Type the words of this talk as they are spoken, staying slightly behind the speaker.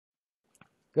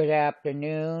Good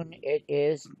afternoon. It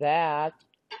is that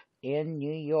in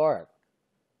New York.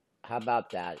 How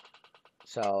about that?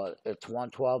 So it's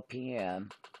 1:12 p.m.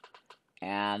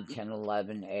 and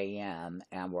 10:11 a.m.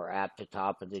 and we're at the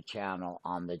top of the channel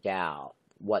on the Dow.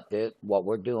 What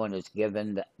we're doing is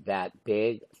giving that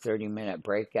big 30-minute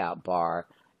breakout bar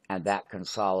and that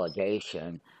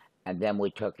consolidation, and then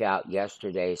we took out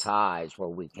yesterday's highs where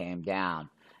we came down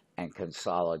and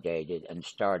consolidated and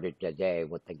started today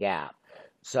with the gap.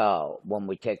 So when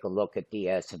we take a look at the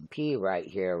S&P right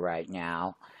here, right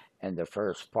now, in the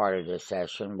first part of the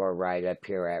session, we're right up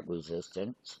here at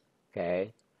resistance.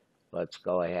 Okay, let's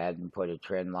go ahead and put a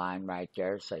trend line right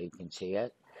there so you can see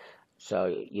it.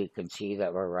 So you can see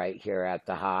that we're right here at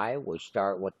the high. We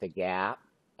start with the gap.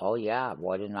 Oh yeah,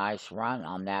 what a nice run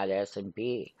on that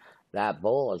S&P. That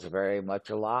bull is very much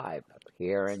alive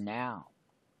here and now.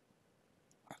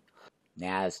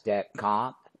 NASDAQ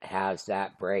comp has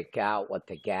that breakout with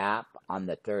the gap on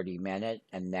the 30-minute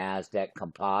and NASDAQ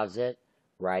composite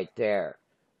right there.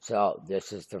 So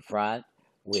this is the front.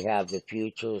 We have the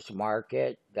futures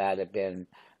market that have been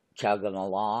chugging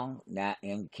along. Nat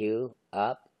NQ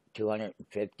up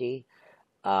 250.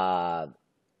 Uh,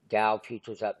 Dow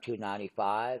futures up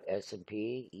 295.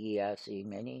 S&P, ESE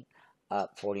mini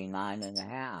up 49 and a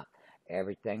half.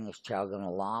 Everything is chugging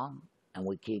along and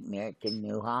we keep making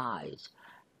new highs.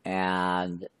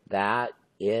 And that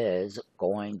is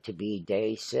going to be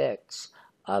day 6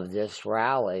 of this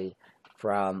rally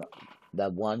from the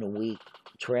 1 week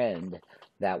trend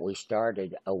that we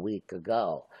started a week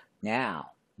ago.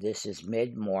 Now, this is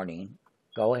mid morning.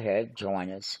 Go ahead, join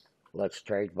us. Let's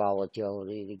trade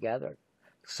volatility together.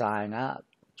 Sign up.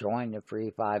 Join the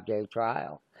free 5-day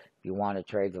trial. If you want to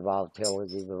trade the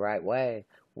volatility the right way,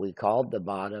 we called the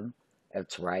bottom.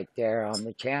 It's right there on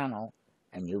the channel,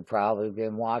 and you've probably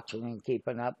been watching and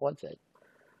keeping up with it.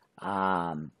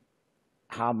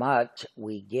 How much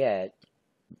we get,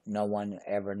 no one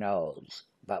ever knows,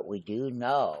 but we do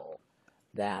know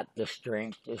that the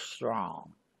strength is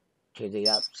strong to the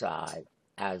upside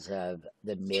as of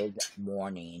the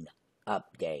mid-morning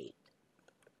update.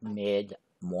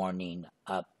 Mid-morning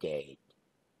update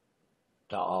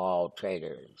to all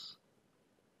traders.